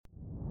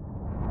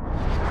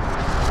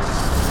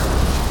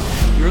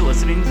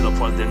listening to the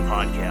Plugged In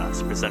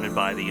podcast presented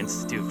by the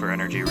Institute for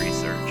Energy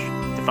Research.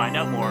 To find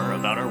out more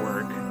about our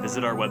work,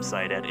 visit our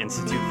website at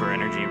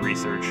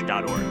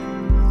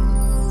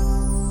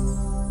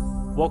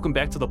instituteforenergyresearch.org. Welcome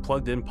back to the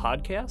Plugged In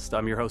podcast.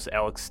 I'm your host,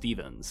 Alex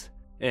Stevens.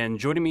 And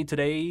joining me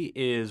today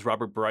is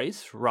Robert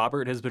Bryce.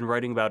 Robert has been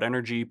writing about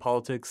energy,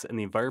 politics, and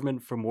the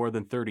environment for more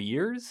than 30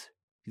 years.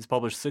 He's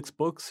published 6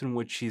 books in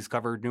which he's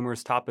covered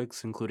numerous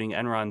topics, including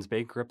Enron's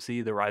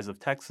bankruptcy, the rise of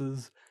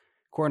Texas,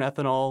 corn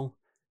ethanol,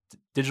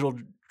 digital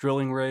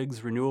drilling rigs,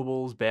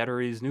 renewables,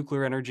 batteries,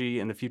 nuclear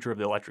energy, and the future of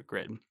the electric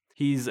grid.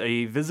 He's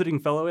a visiting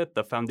fellow at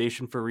the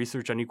Foundation for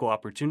Research on Equal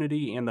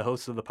Opportunity and the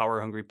host of the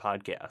Power Hungry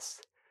podcast.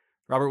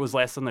 Robert was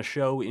last on the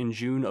show in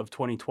June of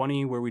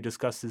 2020, where we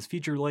discussed his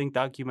feature-length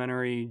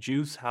documentary,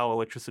 Juice, How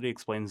Electricity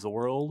Explains the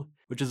World,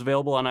 which is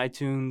available on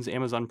iTunes,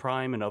 Amazon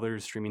Prime, and other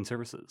streaming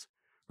services.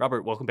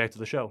 Robert, welcome back to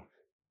the show.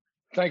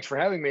 Thanks for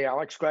having me,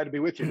 Alex. Glad to be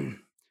with you.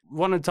 We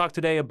want to talk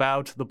today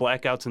about the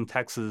blackouts in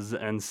Texas,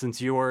 and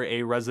since you're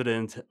a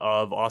resident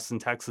of Austin,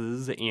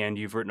 Texas, and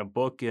you've written a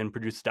book and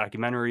produced a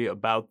documentary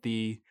about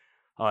the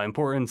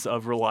importance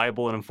of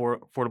reliable and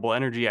affordable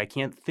energy, I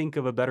can't think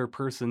of a better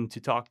person to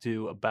talk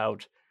to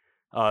about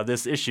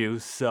this issue.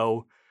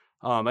 So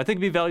I think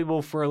it'd be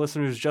valuable for our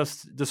listeners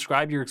just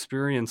describe your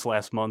experience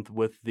last month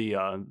with the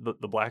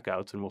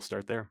blackouts, and we'll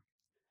start there.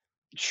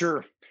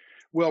 Sure.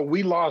 Well,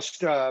 we lost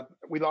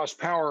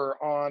power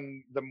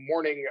on the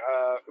morning.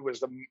 It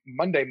was the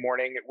Monday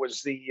morning. It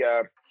was the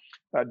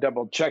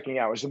double checking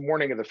out. It was the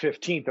morning of the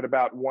 15th at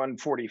about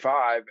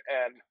 1:45,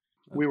 and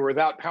we were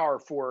without power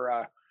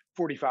for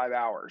 45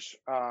 hours.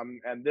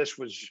 And this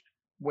was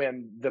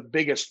when the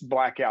biggest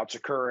blackouts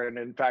occur. And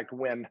in fact,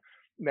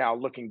 now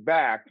looking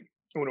back,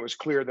 when it was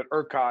clear that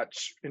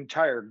ERCOT's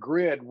entire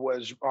grid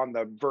was on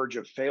the verge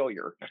of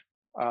failure.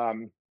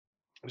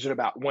 It was at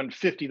about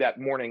 1:50 that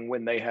morning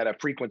when they had a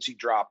frequency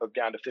drop of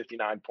down to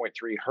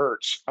 59.3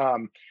 hertz.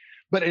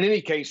 But in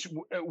any case,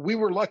 we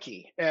were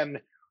lucky.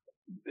 And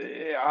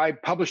I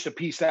published a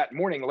piece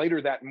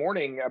later that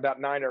morning,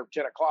 about 9 or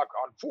 10 o'clock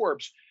on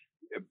Forbes,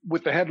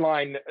 with the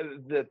headline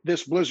that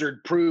this blizzard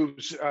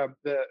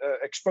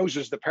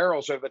exposes the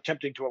perils of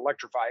attempting to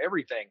electrify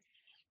everything.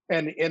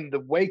 And in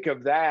the wake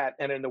of that,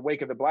 and in the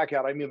wake of the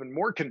blackout, I'm even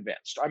more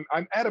convinced.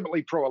 I'm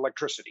adamantly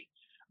pro-electricity.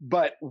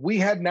 But we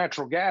had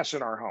natural gas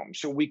in our home,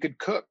 so we could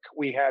cook.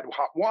 We had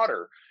hot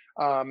water.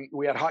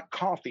 We had hot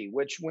coffee,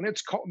 which when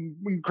it's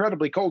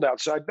incredibly cold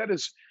outside, that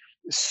is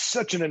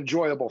such an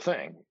enjoyable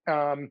thing.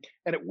 And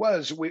it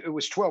was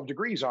 12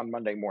 degrees on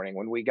Monday morning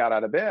when we got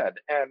out of bed.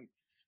 And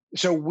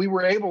so we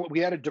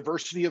had a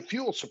diversity of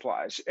fuel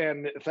supplies,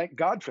 and thank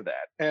God for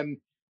that.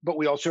 But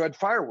we also had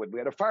firewood. We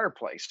had a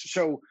fireplace.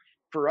 So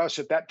for us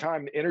at that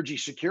time, energy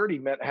security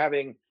meant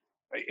having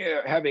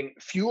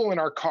fuel in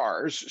our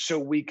cars, so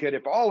we could,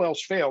 if all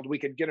else failed, we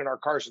could get in our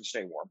cars and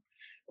stay warm.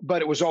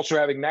 But it was also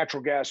having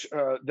natural gas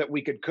that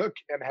we could cook,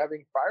 and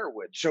having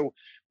firewood. So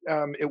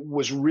it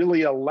was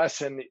really a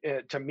lesson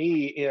to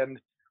me in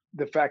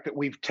the fact that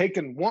we've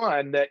taken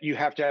one, that you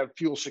have to have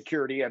fuel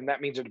security, and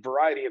that means a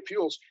variety of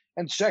fuels.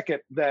 And second,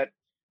 that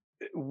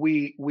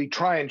we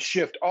try and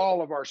shift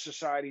all of our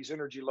society's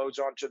energy loads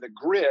onto the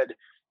grid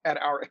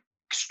at our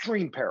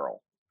extreme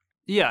peril.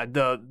 Yeah,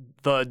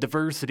 the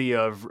diversity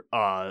of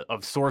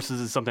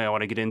sources is something I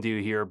want to get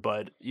into here,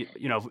 but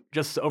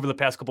just over the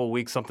past couple of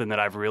weeks, something that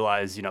I've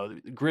realized,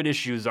 grid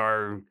issues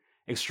are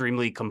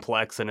extremely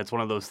complex, and it's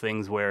one of those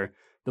things where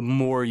the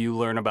more you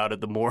learn about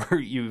it, the more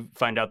you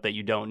find out that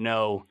you don't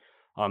know.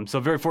 So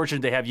very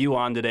fortunate to have you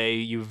on today.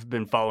 You've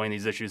been following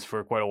these issues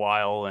for quite a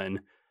while, and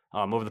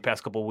over the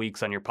past couple of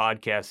weeks on your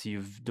podcast,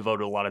 you've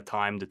devoted a lot of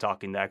time to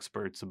talking to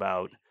experts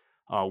about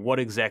what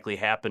exactly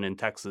happened in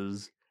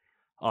Texas.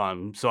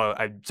 So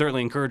I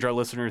certainly encourage our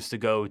listeners to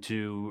go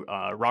to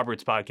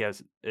Robert's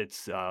podcast.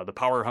 It's the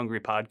Power Hungry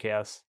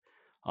podcast,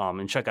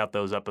 and check out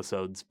those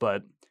episodes.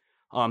 But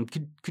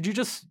could you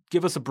just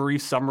give us a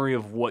brief summary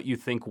of what you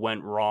think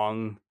went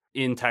wrong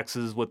in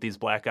Texas with these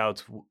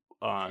blackouts?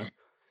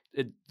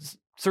 It's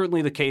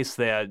certainly the case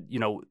that,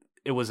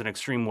 it was an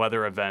extreme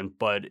weather event,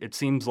 but it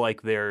seems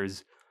like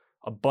there's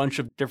a bunch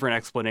of different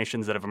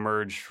explanations that have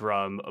emerged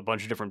from a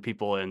bunch of different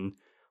people, and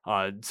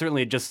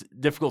certainly just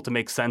difficult to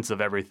make sense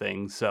of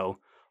everything. So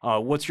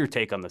what's your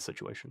take on this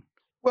situation?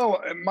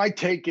 Well, my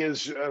take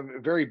is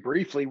very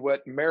briefly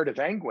what Meredith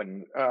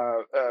Angwin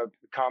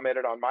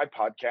commented on my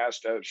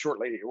podcast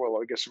shortly.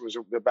 Well, I guess it was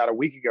about a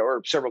week ago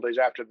or several days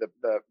after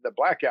the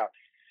blackout.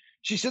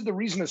 She said the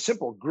reason is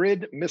simple: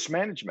 grid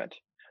mismanagement,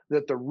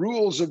 that the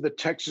rules of the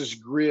Texas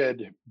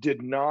grid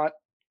did not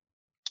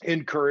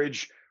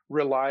encourage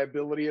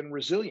reliability and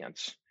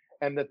resilience,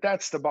 and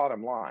that's the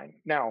bottom line.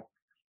 Now,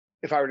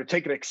 if I were to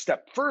take it a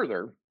step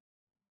further,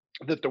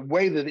 that the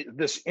way that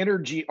this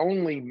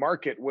energy-only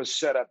market was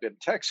set up in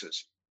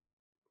Texas,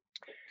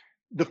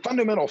 the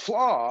fundamental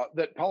flaw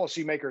that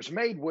policymakers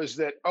made was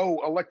that,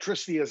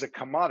 electricity is a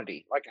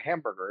commodity, like a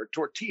hamburger, a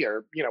tortilla,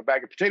 or,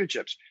 bag of potato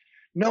chips.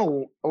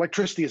 No,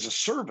 electricity is a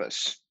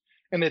service,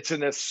 and it's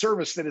a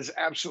service that is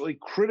absolutely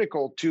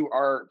critical to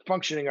our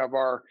functioning of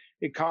our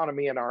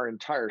economy and our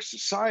entire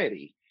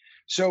society.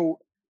 So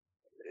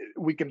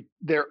we can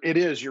there it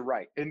is, you're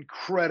right,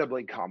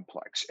 incredibly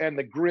complex, and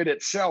the grid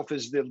itself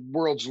is the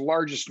world's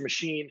largest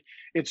machine.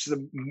 It's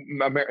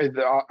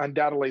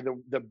undoubtedly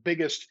the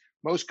biggest,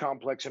 most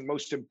complex, and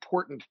most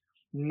important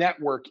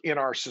network in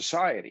our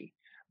society.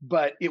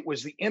 But it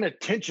was the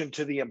inattention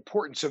to the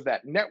importance of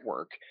that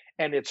network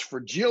and its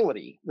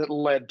fragility that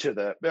led to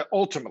the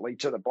ultimately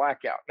to the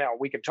blackout. Now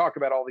we can talk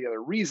about all the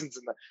other reasons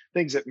and the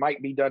things that might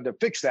be done to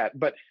fix that,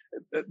 but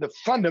the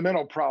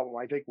fundamental problem,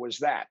 I think, was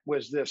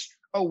this,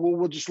 oh, well,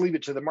 we'll just leave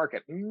it to the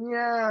market.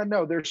 Yeah,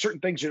 no, there's certain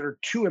things that are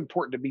too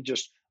important to be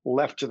just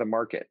left to the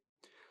market.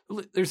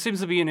 There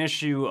seems to be an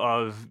issue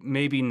of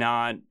maybe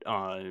not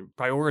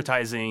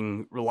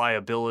prioritizing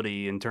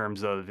reliability in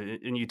terms of,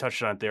 and you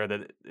touched on it there,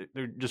 that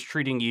they're just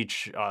treating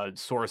each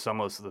source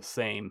almost the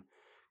same.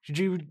 Could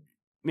you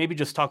maybe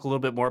just talk a little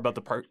bit more about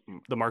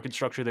the market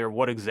structure there?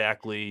 What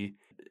exactly,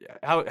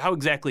 how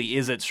exactly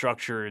is it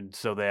structured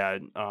so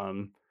that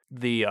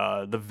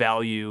the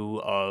value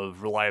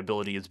of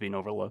reliability is being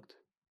overlooked?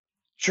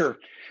 Sure.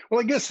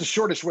 Well, I guess the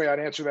shortest way I'd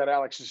answer that,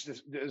 Alex,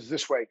 is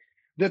this way: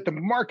 that the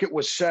market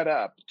was set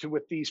up to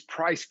with these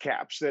price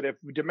caps that if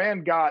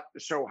demand got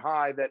so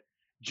high that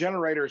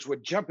generators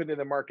would jump into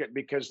the market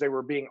because they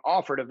were being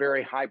offered a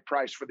very high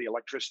price for the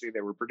electricity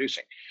they were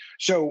producing.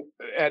 So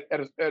I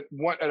think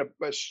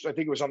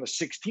it was on the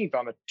 16th,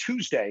 on a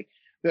Tuesday,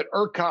 that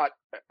ERCOT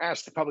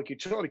asked the Public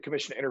Utility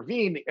Commission to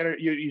intervene. The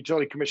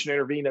Utility Commission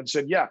intervened and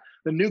said, yeah,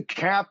 the new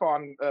cap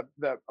on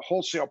the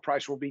wholesale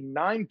price will be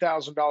 $9,000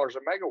 a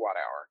megawatt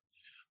hour.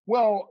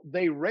 Well,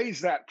 they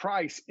raised that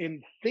price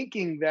in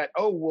thinking that,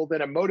 oh, well,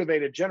 then a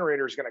motivated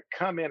generator is going to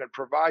come in and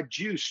provide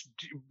juice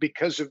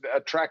because of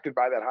attracted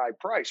by that high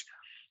price.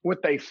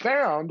 What they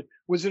found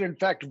was that, in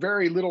fact,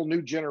 very little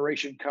new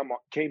generation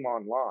came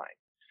online.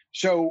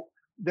 So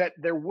that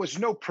there was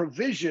no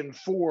provision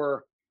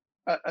for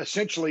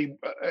essentially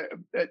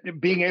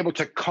being able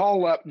to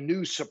call up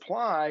new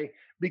supply,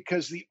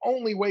 because the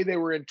only way they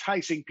were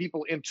enticing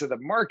people into the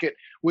market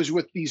was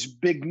with these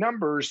big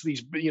numbers,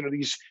 these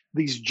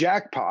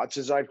jackpots,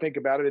 as I think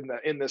about it,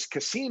 in this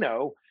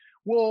casino.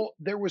 Well,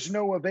 there was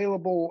no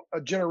available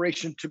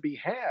generation to be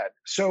had.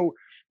 So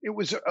it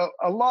was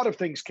a lot of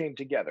things came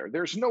together.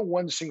 There's no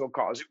one single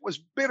cause. It was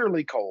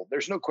bitterly cold.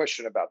 There's no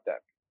question about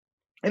that.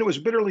 And it was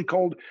bitterly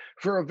cold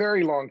for a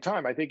very long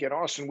time. I think in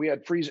Austin we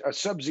had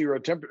sub-zero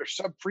temperature,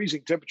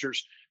 sub-freezing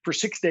temperatures for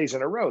 6 days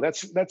in a row.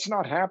 That's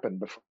not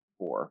happened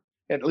before,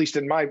 at least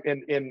in my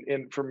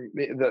in from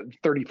the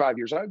 35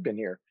 years I've been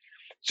here.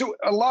 So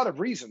a lot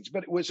of reasons,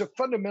 but it was a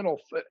fundamental.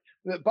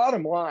 The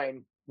bottom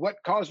line, what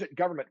caused it?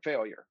 Government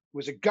failure. It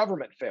was a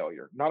government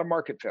failure, not a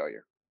market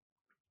failure.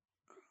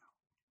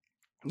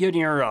 In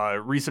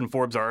your recent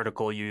Forbes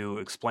article, you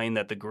explained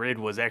that the grid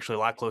was actually a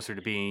lot closer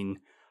to being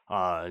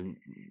uh,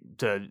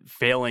 to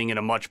failing in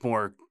a much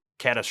more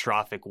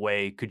catastrophic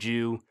way. Could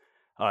you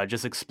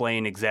just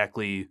explain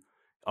exactly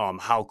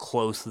how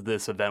close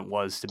this event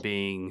was to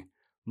being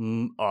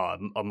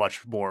a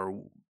much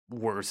more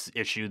worse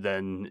issue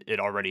than it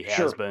already has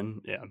Sure,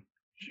 been? Yeah.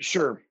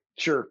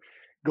 sure,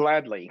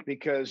 gladly,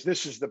 because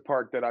this is the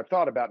part that I've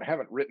thought about and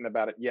haven't written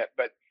about it yet.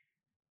 But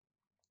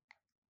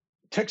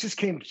Texas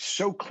came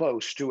so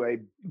close to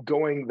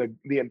going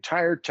the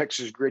entire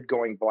Texas grid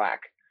going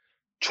black.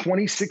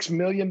 26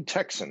 million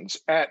Texans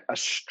at a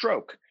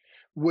stroke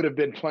would have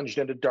been plunged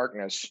into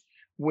darkness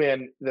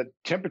when the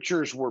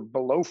temperatures were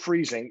below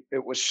freezing.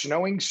 It was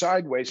snowing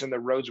sideways and the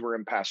roads were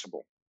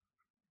impassable.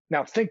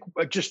 Now, think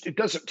just it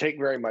doesn't take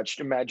very much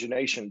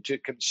imagination to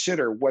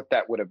consider what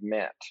that would have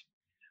meant.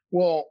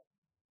 Well,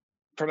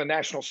 from a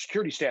national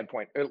security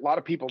standpoint, a lot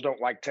of people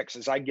don't like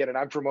Texas. I get it.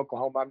 I'm from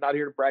Oklahoma. I'm not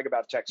here to brag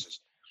about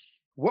Texas.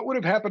 What would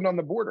have happened on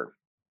the border?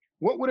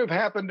 What would have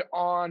happened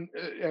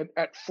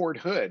at Fort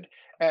Hood,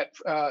 at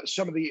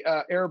some of the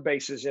air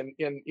bases in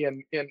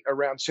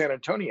around San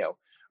Antonio,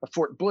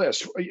 Fort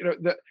Bliss?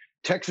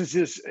 Texas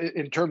is,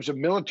 in terms of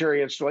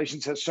military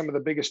installations, has some of the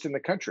biggest in the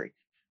country.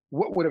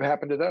 What would have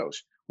happened to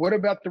those? What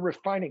about the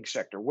refining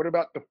sector? What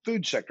about the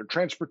food sector,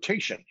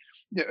 transportation?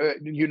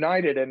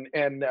 United and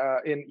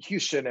in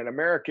Houston, and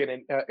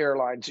American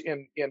Airlines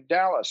in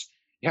Dallas.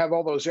 You have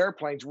all those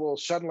airplanes. Well,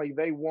 suddenly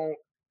they won't.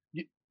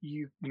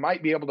 You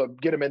might be able to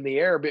get them in the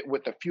air, but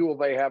with the fuel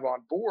they have on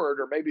board,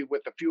 or maybe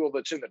with the fuel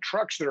that's in the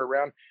trucks that are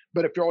around.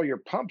 But if all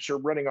your pumps are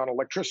running on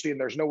electricity and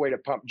there's no way to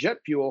pump jet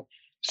fuel,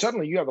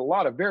 suddenly you have a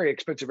lot of very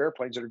expensive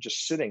airplanes that are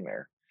just sitting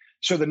there.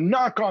 So the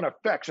knock-on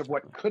effects of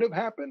what could have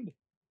happened,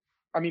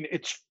 I mean,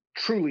 it's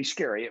truly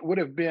scary. It would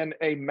have been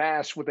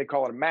what they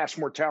call it, a mass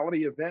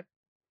mortality event.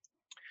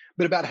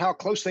 But about how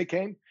close they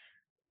came,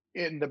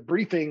 in the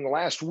briefing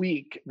last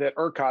week that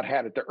ERCOT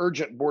had at the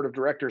urgent board of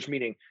directors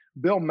meeting,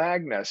 Bill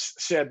Magnus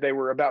said they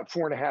were about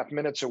 4.5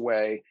 minutes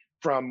away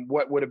from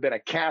what would have been a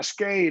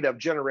cascade of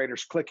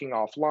generators clicking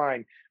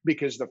offline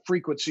because the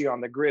frequency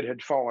on the grid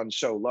had fallen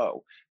so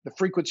low. The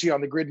frequency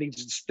on the grid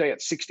needs to stay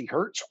at 60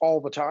 hertz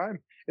all the time.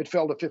 It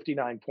fell to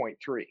 59.3.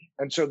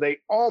 And so they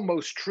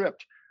almost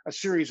tripped a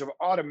series of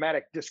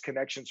automatic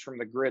disconnections from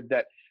the grid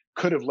that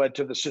could have led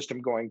to the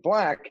system going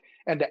black.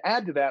 And to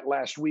add to that,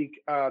 last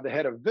week, the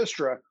head of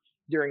Vistra,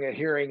 during a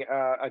hearing,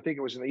 I think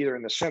it was either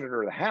in the Senate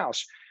or the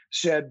House,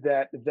 said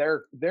that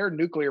their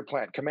nuclear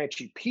plant,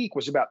 Comanche Peak,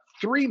 was about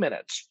 3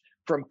 minutes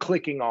from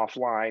clicking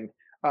offline,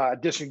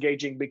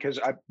 disengaging because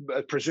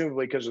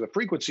presumably because of the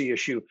frequency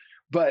issue.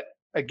 But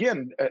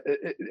again, I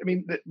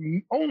mean,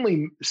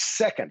 only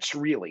seconds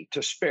really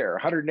to spare,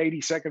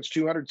 180 seconds,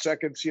 200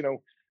 seconds.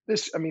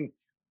 I mean,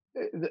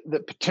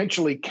 the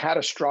potentially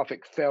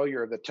catastrophic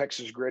failure of the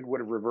Texas grid would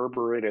have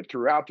reverberated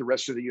throughout the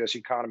rest of the U.S.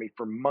 economy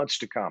for months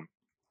to come.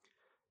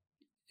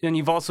 And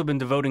you've also been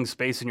devoting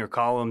space in your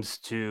columns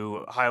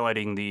to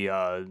highlighting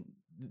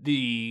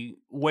the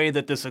way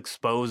that this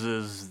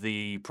exposes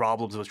the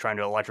problems with trying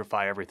to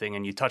electrify everything.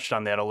 And you touched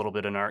on that a little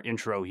bit in our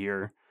intro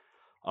here.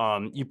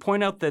 You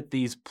point out that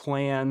these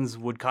plans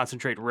would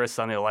concentrate risks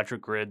on the electric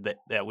grid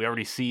that we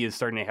already see is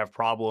starting to have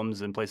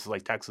problems in places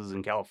like Texas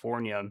and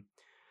California,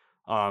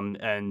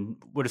 and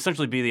would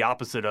essentially be the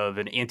opposite of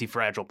an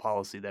anti-fragile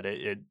policy, that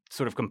it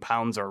sort of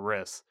compounds our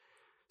risks.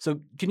 So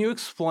can you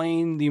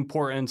explain the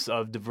importance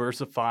of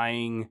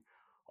diversifying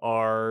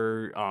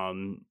our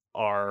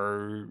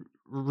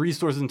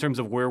resources in terms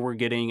of where we're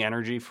getting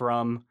energy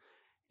from?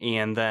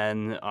 And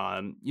then,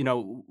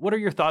 what are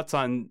your thoughts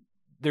on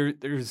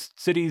there's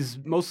cities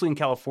mostly in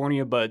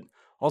California, but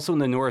also in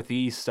the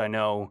Northeast, I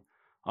know,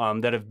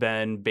 that have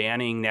been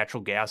banning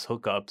natural gas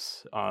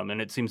hookups.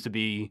 And it seems to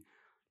be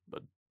a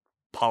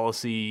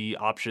policy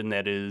option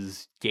that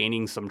is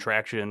gaining some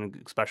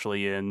traction,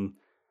 especially in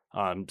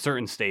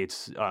certain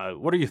states.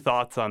 What are your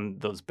thoughts on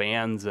those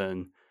bans,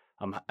 and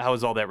how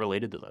is all that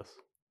related to this?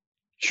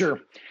 Sure.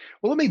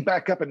 Well, let me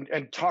back up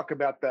and talk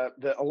about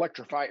the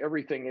electrify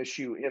everything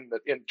issue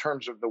in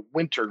terms of the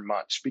winter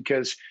months,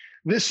 because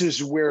this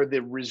is where the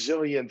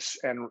resilience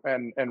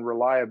and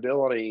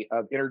reliability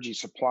of energy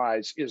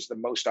supplies is the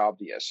most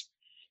obvious.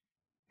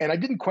 And I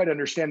didn't quite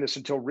understand this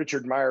until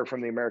Richard Meyer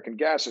from the American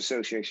Gas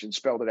Association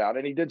spelled it out,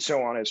 and he did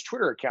so on his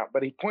Twitter account.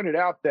 But he pointed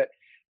out that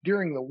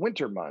during the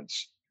winter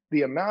months,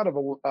 the amount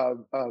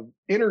of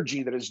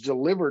energy that is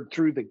delivered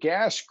through the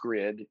gas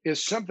grid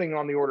is something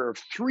on the order of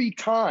 3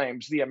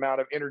 times the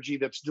amount of energy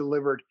that's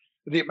delivered.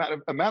 The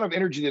amount of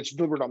energy that's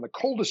delivered on the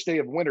coldest day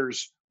of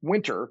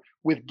winter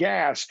with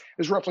gas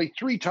is roughly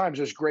 3 times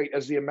as great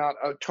as the amount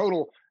of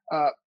total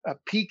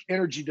peak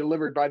energy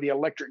delivered by the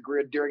electric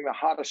grid during the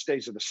hottest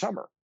days of the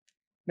summer.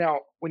 Now,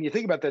 when you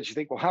think about that, you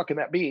think, well, how can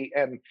that be?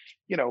 And,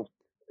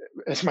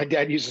 as my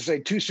dad used to say,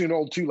 too soon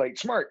old, too late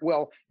smart.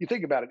 Well, you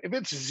think about it. If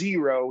it's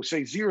zero,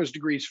 say 0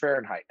 degrees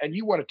Fahrenheit, and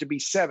you want it to be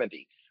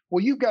 70,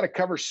 well, you've got to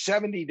cover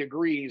 70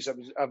 degrees of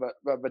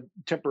a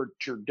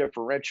temperature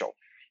differential.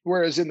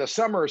 Whereas in the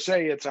summer,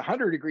 say it's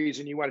 100 degrees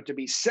and you want it to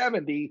be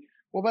 70,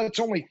 well,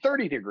 that's only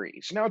 30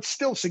 degrees. Now, it's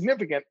still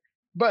significant,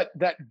 but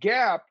that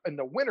gap in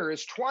the winter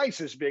is twice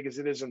as big as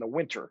it is in the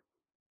winter.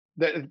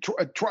 The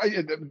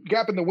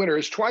gap in the winter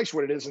is twice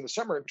what it is in the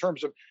summer in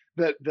terms of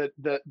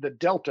the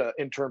delta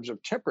in terms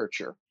of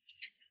temperature.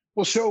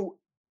 Well, so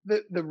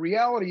the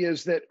reality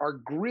is that our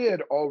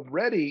grid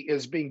already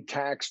is being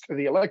taxed.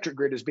 The electric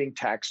grid is being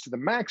taxed to the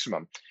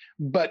maximum,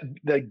 but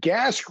the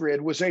gas grid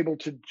was able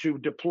to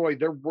deploy.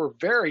 There were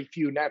very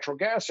few natural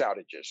gas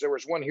outages. There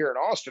was one here in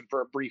Austin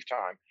for a brief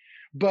time,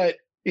 but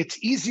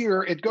it's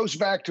easier. It goes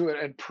back to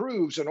it and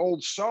proves an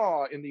old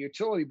saw in the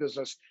utility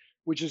business,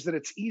 which is that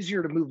it's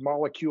easier to move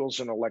molecules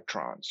and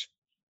electrons.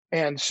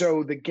 And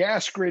so the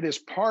gas grid is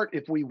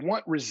if we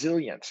want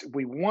resilience, if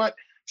we want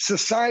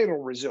societal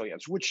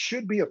resilience, which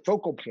should be a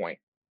focal point,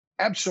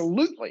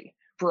 absolutely,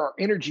 for our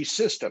energy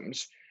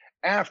systems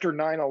after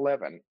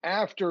 9/11,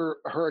 after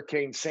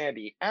Hurricane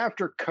Sandy,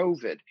 after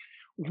COVID,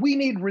 we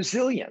need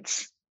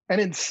resilience.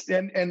 And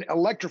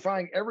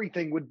electrifying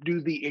everything would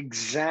do the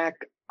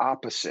exact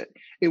opposite.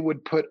 It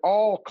would put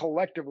all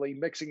collectively,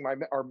 mixing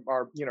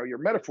your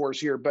metaphors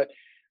here, but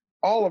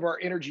all of our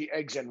energy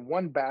eggs in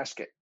one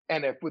basket.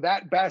 And if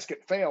that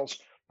basket fails,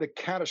 the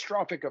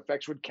catastrophic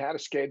effects would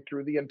cascade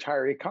through the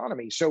entire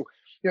economy. So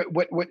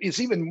what is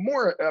even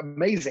more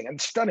amazing and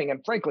stunning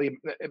and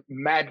frankly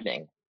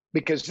maddening,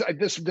 because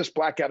this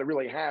blackout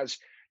really has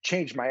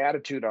changed my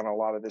attitude on a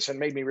lot of this and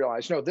made me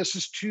realize, no, these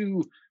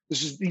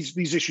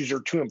issues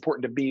are too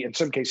important to be, in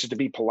some cases, to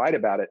be polite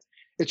about it.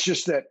 It's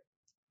just that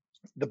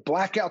the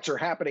blackouts are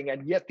happening,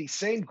 and yet these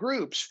same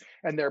groups,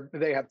 and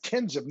they have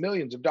tens of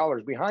millions of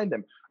dollars behind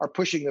them, are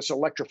pushing this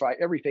electrify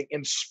everything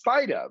in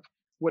spite of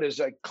what is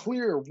a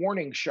clear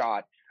warning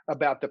shot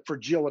about the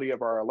fragility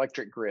of our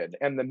electric grid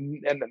and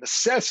the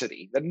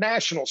necessity, the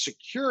national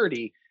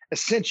security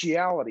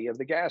essentiality of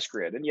the gas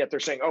grid. And yet they're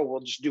saying, oh,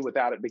 we'll just do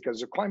without it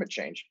because of climate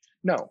change.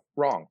 No,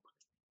 wrong.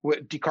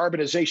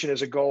 Decarbonization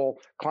is a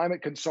goal.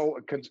 Climate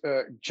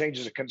change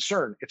is a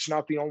concern. It's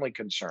not the only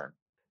concern.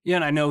 Yeah,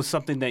 and I know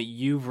something that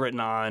you've written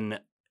on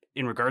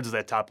in regards to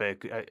that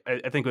topic.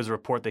 I think it was a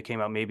report that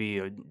came out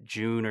maybe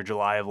June or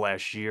July of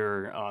last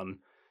year,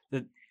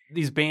 that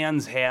these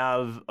bans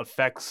have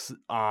effects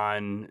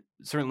on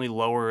certainly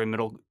lower and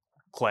middle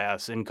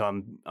class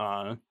income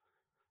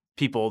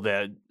people,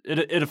 that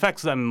it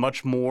affects them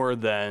much more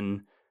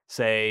than,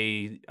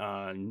 say,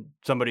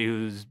 somebody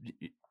who's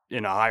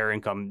in a higher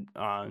income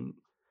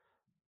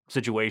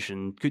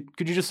situation.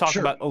 Could you just talk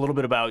Sure. about a little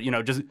bit about,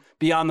 just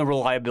beyond the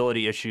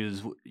reliability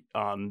issues,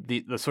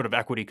 the sort of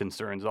equity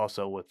concerns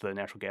also with the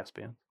natural gas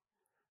ban?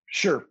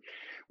 Sure.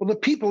 Well, the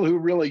people who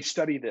really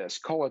study this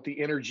call it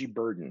the energy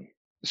burden.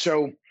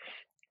 So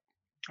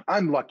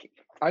I'm lucky.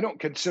 I don't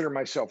consider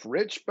myself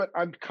rich, but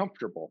I'm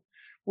comfortable.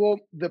 Well,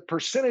 the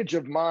percentage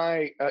of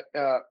my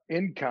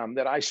income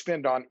that I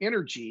spend on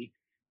energy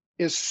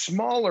is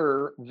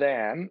smaller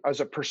than, as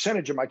a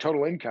percentage of my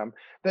total income,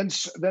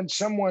 than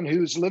someone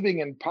who's living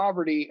in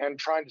poverty and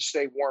trying to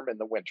stay warm in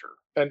the winter.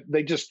 And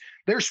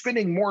they're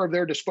spending more of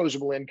their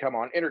disposable income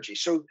on energy,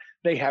 so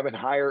they have a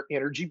higher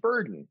energy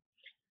burden.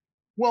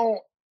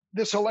 Well,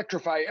 this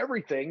electrify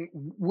everything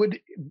would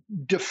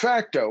de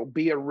facto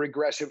be a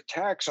regressive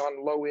tax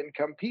on low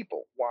income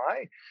people.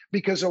 Why?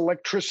 Because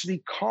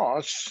electricity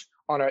costs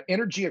on an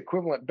energy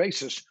equivalent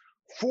basis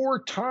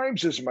 4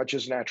 times as much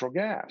as natural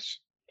gas.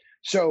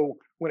 So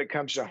when it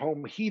comes to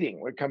home heating,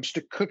 when it comes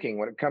to cooking,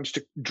 when it comes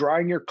to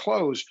drying your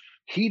clothes,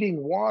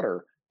 heating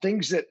water,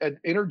 things that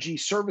energy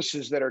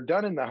services that are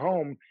done in the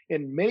home,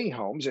 in many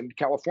homes in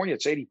California,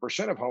 it's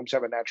 80% of homes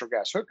have a natural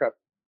gas hookup.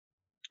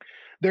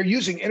 They're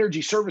using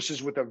energy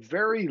services with a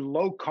very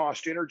low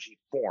cost energy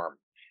form,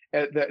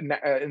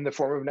 in the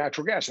form of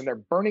natural gas, and they're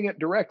burning it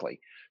directly.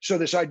 So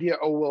this idea,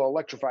 oh, we'll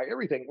electrify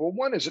everything. Well,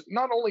 one is,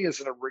 not only is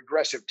it a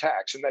regressive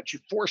tax in that you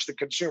force the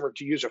consumer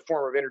to use a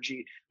form of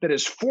energy that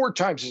is 4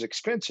 times as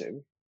expensive,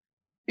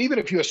 even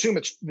if you assume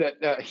it's that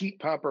a heat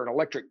pump or an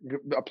electric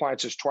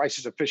appliance is twice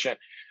as efficient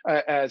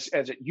as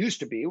it used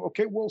to be.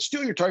 Okay, well,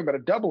 still you're talking about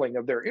a doubling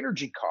of their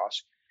energy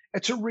costs.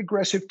 It's a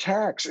regressive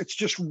tax. It's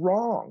just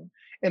wrong.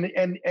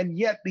 And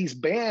yet these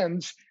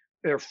bans,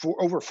 there are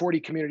over 40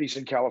 communities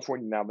in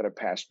California now that have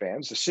passed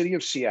bans. The city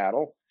of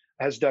Seattle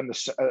has done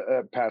this,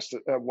 passed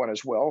one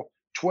as well.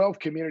 12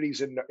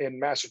 communities in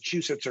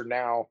Massachusetts are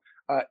now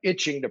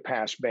itching to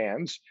pass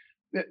bans.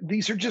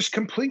 These are just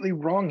completely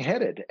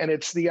wrong-headed, and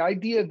it's the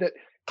idea that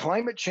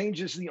climate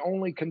change is the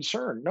only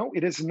concern. No,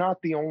 it is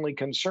not the only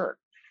concern.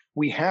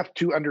 We have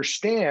to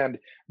understand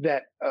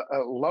that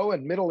low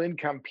and middle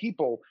income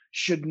people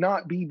should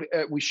not be,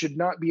 we should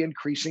not be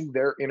increasing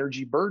their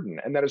energy burden.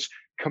 And that is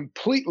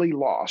completely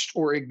lost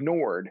or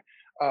ignored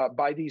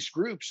by these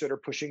groups that are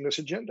pushing this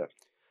agenda.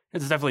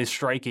 It's definitely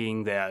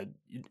striking that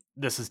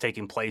this is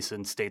taking place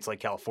in states like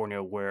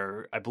California,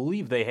 where I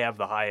believe they have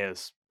the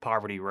highest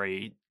poverty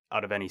rate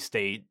out of any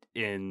state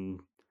in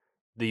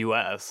the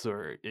U.S.,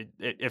 or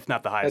if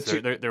not the highest,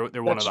 That's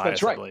they're one of the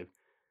that's highest, I right. believe.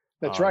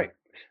 That's Um, right.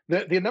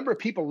 The number of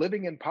people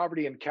living in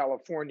poverty in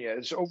California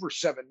is over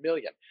 7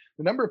 million.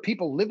 The number of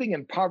people living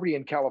in poverty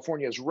in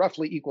California is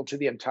roughly equal to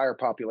the entire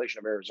population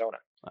of Arizona.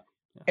 yeah.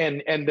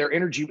 And their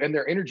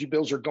energy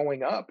bills are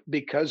going up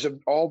because of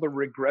all the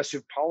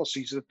regressive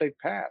policies that they've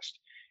passed.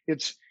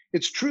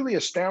 It's truly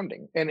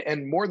astounding,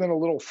 and more than a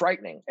little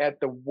frightening at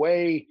the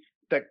way,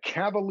 the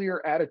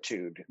cavalier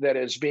attitude that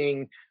is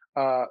being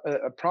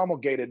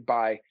promulgated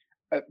by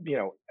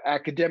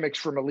academics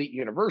from elite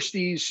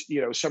universities,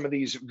 some of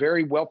these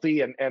very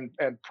wealthy and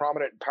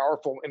prominent and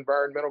powerful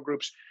environmental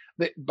groups,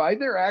 that by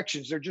their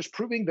actions they're just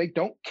proving they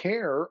don't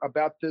care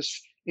about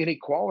this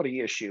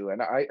inequality issue.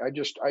 And I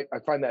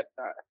find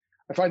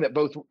that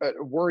both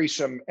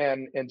worrisome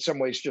and in some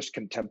ways just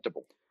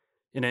contemptible.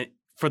 And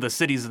for the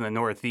cities in the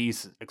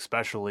Northeast,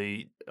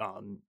 especially,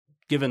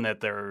 given that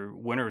their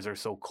winters are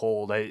so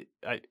cold,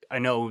 I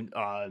know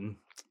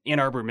Ann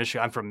Arbor,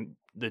 Michigan. I'm from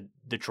the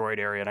Detroit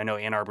area, and I know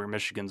Ann Arbor,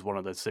 Michigan's one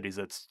of the cities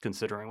that's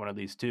considering one of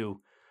these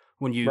too.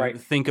 When you Right.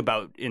 think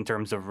about in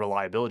terms of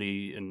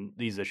reliability and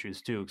these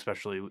issues too,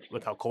 especially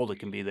with how cold it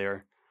can be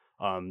there,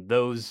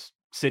 those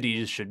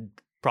cities should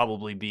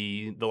probably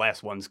be the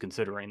last ones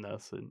considering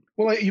this. And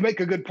Well, you make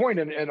a good point,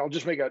 and I'll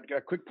just make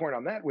a quick point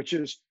on that, which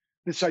is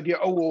this idea,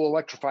 oh, we'll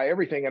electrify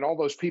everything, and all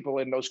those people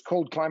in those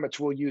cold climates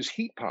will use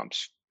heat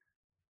pumps.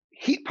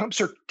 Heat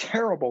pumps are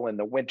terrible in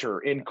the winter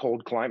in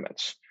cold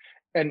climates.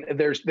 And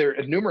there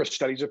are numerous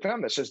studies have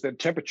found this. As the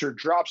temperature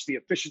drops, the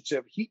efficiency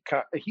of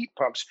heat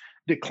pumps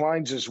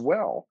declines as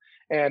well.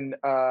 And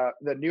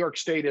the New York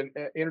State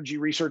Energy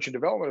Research and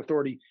Development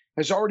Authority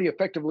has already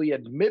effectively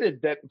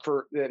admitted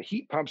that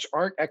heat pumps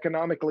aren't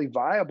economically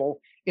viable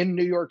in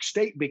New York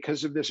State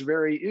because of this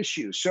very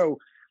issue. So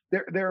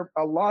there are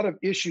a lot of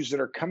issues that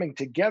are coming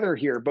together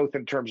here, both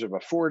in terms of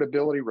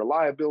affordability,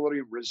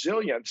 reliability,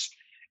 resilience,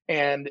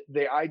 and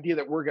the idea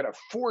that we're going to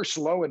force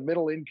low and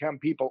middle income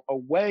people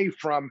away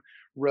from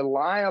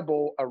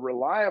a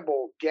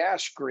reliable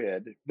gas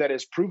grid that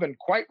has proven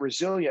quite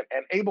resilient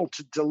and able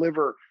to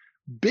deliver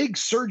big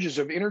surges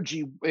of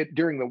energy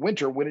during the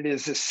winter when it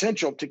is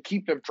essential to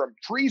keep them from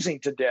freezing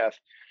to death.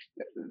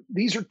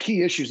 These are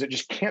key issues that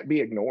just can't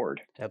be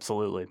ignored.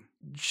 absolutely.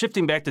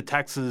 Shifting back to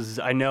Texas,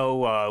 I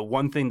know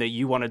one thing that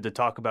you wanted to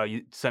talk about.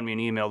 You sent me an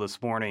email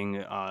this morning.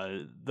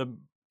 The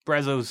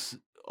Brazos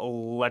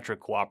Electric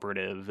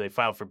Cooperative, they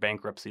filed for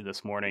bankruptcy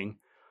this morning,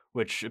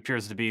 which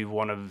appears to be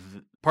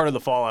part of the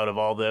fallout of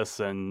all this.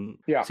 And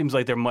Yeah. seems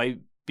like there might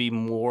be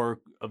more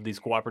of these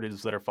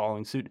cooperatives that are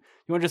following suit.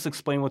 You want to just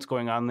explain what's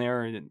going on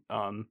there?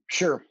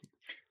 Sure.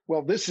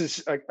 Well, this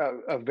is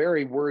a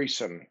very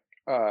worrisome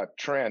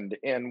trend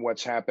in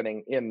what's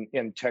happening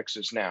in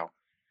Texas now.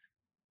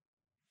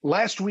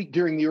 Last week,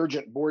 during the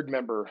urgent board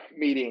member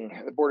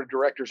meeting, the board of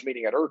directors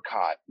meeting at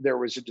ERCOT, there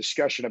was a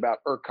discussion about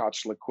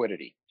ERCOT's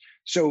liquidity.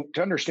 So,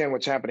 to understand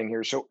what's happening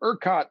here, so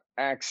ERCOT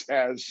acts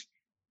as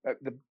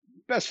the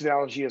best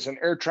analogy is an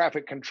air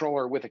traffic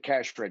controller with a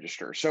cash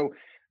register. So,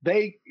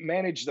 they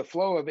manage the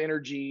flow of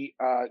energy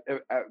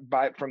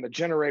from the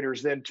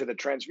generators then to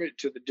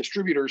the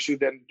distributors who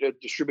then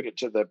distribute it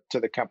to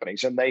the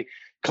companies, and they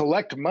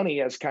collect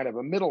money as kind of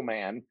a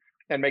middleman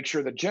and make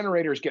sure the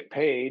generators get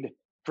paid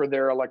for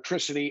their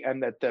electricity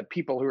and that the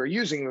people who are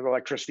using the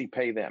electricity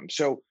pay them.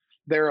 So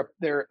they're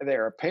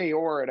a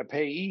payor and a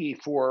payee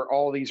for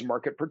all these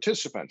market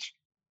participants.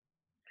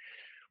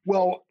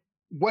 Well,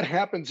 what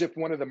happens if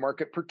one of the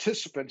market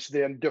participants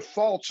then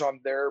defaults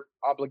on their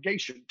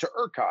obligation to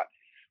ERCOT?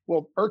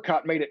 Well,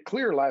 ERCOT made it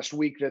clear last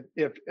week that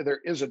if there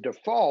is a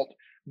default,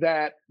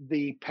 that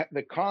the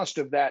cost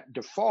of that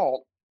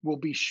default will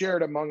be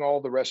shared among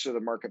all the rest of the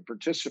market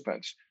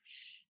participants.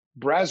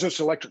 Brazos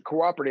Electric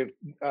Cooperative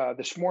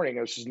this morning,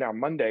 this is now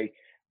Monday,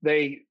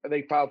 they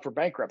filed for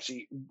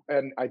bankruptcy,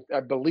 and I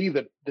believe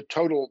that the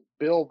total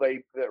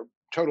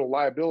total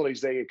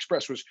liabilities they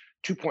expressed was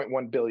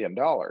 $2.1 billion.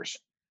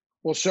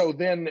 Well, so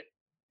then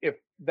if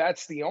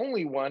that's the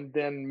only one,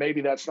 then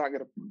maybe that's not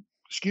going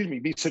to,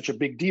 be such a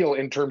big deal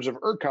in terms of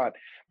ERCOT.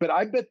 But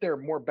I bet there are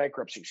more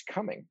bankruptcies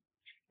coming.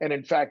 And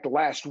in fact,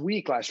 last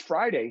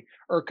Friday,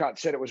 ERCOT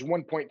said it was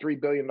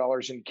 $1.3 billion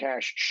in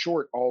cash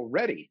short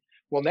already.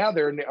 Well, now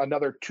they're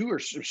another 2 or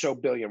so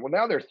billion. Well,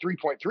 now they're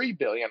 3.3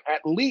 billion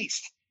at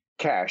least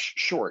cash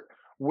short.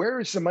 Where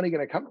is the money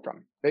going to come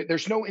from?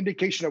 There's no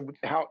indication of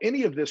how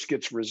any of this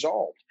gets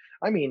resolved.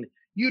 I mean,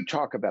 you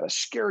talk about a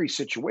scary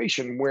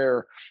situation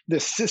where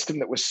this system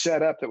that was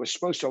set up that was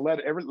supposed to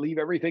leave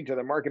everything to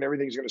the market,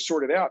 everything's going to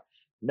sort it out.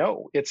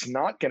 No, it's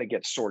not going to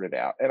get sorted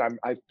out. And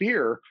I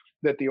fear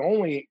that the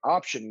only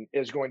option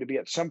is going to be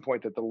at some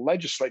point that the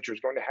legislature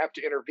is going to have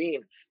to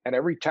intervene, and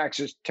every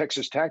Texas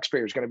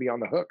taxpayer is going to be on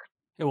the hook.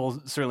 Yeah,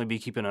 we'll certainly be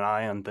keeping an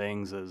eye on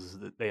things as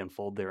they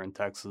unfold there in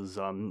Texas.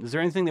 Is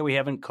there anything that we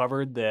haven't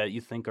covered that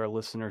you think our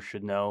listeners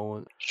should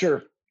know?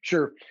 Sure.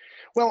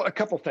 Well, a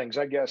couple things,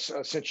 I guess,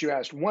 since you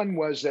asked. One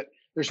was that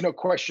there's no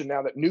question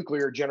now that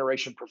nuclear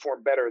generation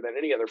performed better than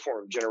any other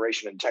form of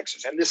generation in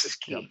Texas. And this is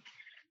key. Yep.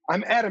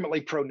 I'm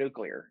adamantly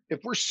pro-nuclear.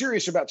 If we're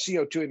serious about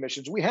CO2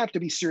 emissions, we have to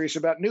be serious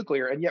about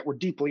nuclear, and yet we're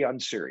deeply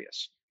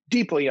unserious.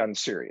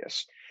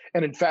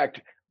 And in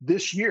fact,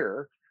 this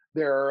year,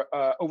 there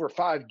are over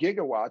 5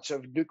 gigawatts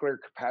of nuclear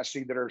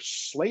capacity that are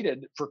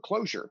slated for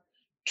closure.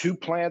 2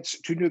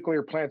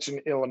 nuclear plants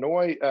in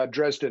Illinois,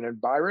 Dresden and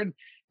Byron,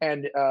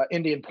 and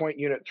Indian Point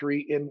Unit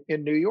 3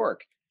 in New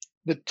York.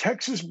 The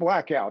Texas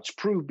blackouts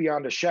prove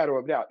beyond a shadow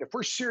of doubt, if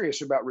we're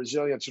serious about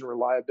resilience and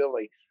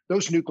reliability,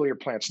 those nuclear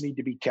plants need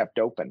to be kept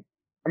open.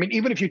 I mean,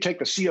 even if you take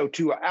the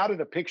CO2 out of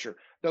the picture,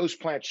 those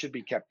plants should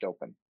be kept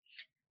open.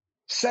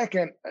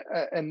 Second,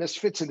 and this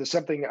fits into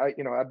something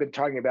I've been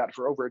talking about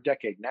for over a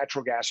decade: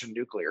 natural gas and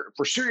nuclear. If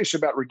we're serious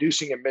about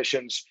reducing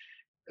emissions,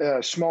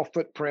 small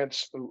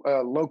footprints,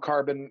 low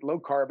carbon,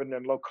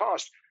 and low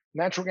cost,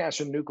 natural gas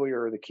and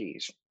nuclear are the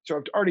keys. So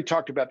I've already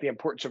talked about the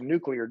importance of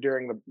nuclear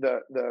during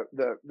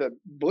the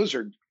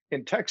blizzard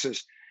in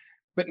Texas,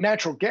 but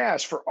natural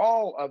gas, for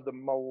all of the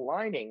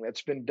maligning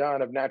that's been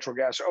done of natural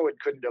gas, it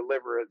couldn't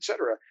deliver, et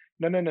cetera.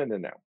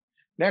 No.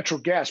 Natural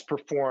gas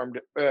performed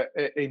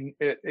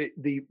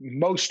the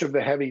most of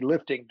the heavy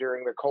lifting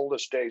during the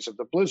coldest days of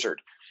the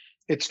blizzard.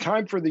 It's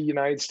time for the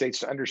United States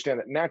to understand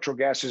that natural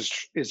gas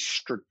is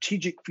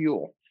strategic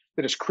fuel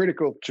that is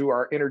critical to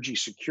our energy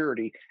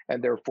security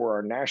and therefore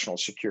our national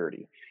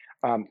security.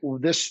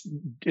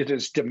 It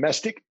is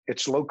domestic,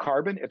 it's low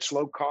carbon, it's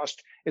low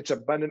cost, it's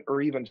abundant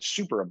or even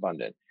super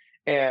abundant.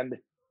 And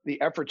the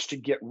efforts to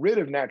get rid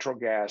of natural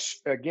gas,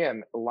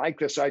 again, like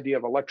this idea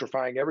of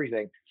electrifying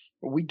everything,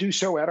 we do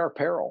so at our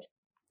peril.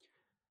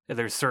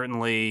 There's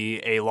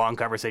certainly a long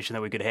conversation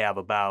that we could have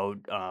about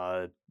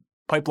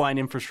pipeline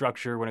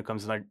infrastructure when it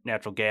comes to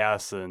natural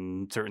gas,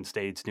 and certain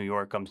states, New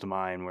York comes to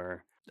mind,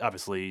 where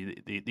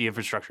obviously the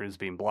infrastructure is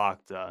being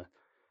blocked.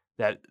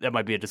 That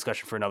might be a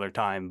discussion for another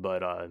time,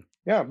 but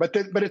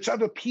but it's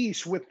of a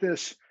piece with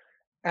this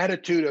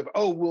attitude of,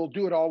 we'll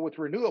do it all with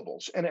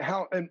renewables, and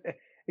how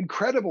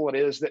incredible it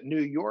is that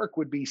New York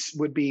would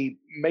be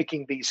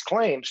making these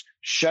claims,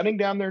 shutting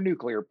down their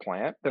nuclear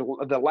plant,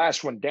 the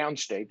last one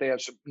downstate. They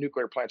have some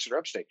nuclear plants that are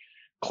upstate,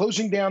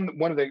 closing down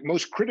one of the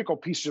most critical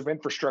pieces of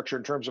infrastructure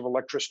in terms of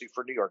electricity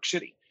for New York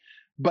City,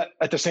 but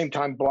at the same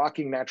time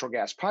blocking natural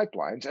gas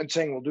pipelines and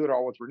saying we'll do it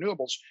all with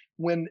renewables,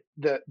 when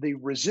the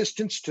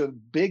resistance to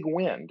big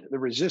wind, the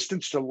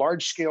resistance to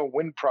large-scale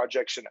wind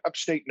projects in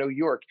upstate New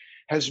York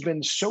has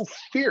been so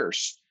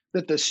fierce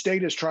that the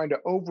state is trying to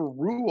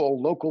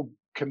overrule local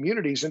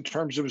communities in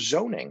terms of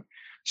zoning.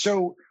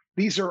 So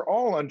these are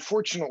all,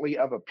 unfortunately,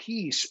 of a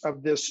piece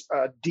of this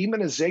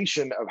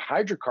demonization of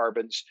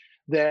hydrocarbons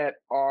that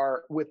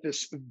are with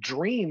this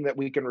dream that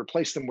we can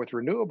replace them with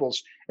renewables,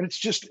 and it's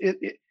just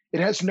it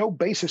has no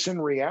basis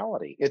in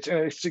reality.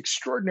 It's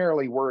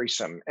extraordinarily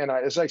worrisome. And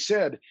as I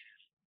said,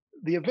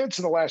 the events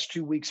of the last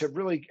 2 weeks have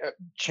really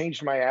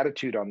changed my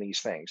attitude on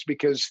these things,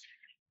 because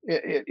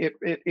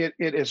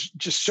it has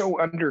just so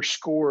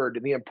underscored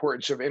the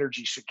importance of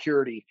energy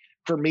security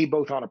for me,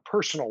 both on a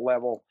personal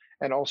level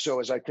and also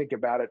as I think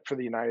about it for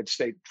the United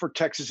States, for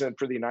Texas, and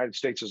for the United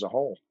States as a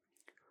whole.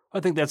 I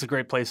think that's a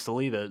great place to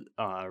leave it.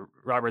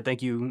 Robert,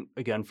 thank you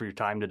again for your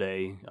time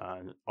today.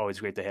 Always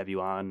great to have you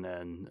on.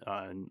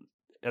 And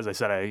as I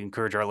said, I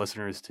encourage our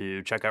listeners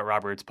to check out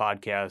Robert's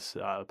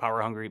podcast,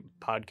 Power Hungry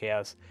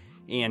Podcast,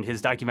 and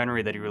his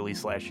documentary that he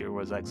released last year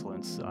was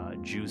excellent.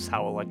 Juice: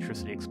 How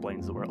Electricity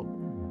Explains the World.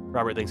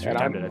 Robert, thanks for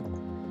your And time I'm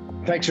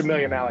today. Thanks a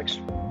million, Alex.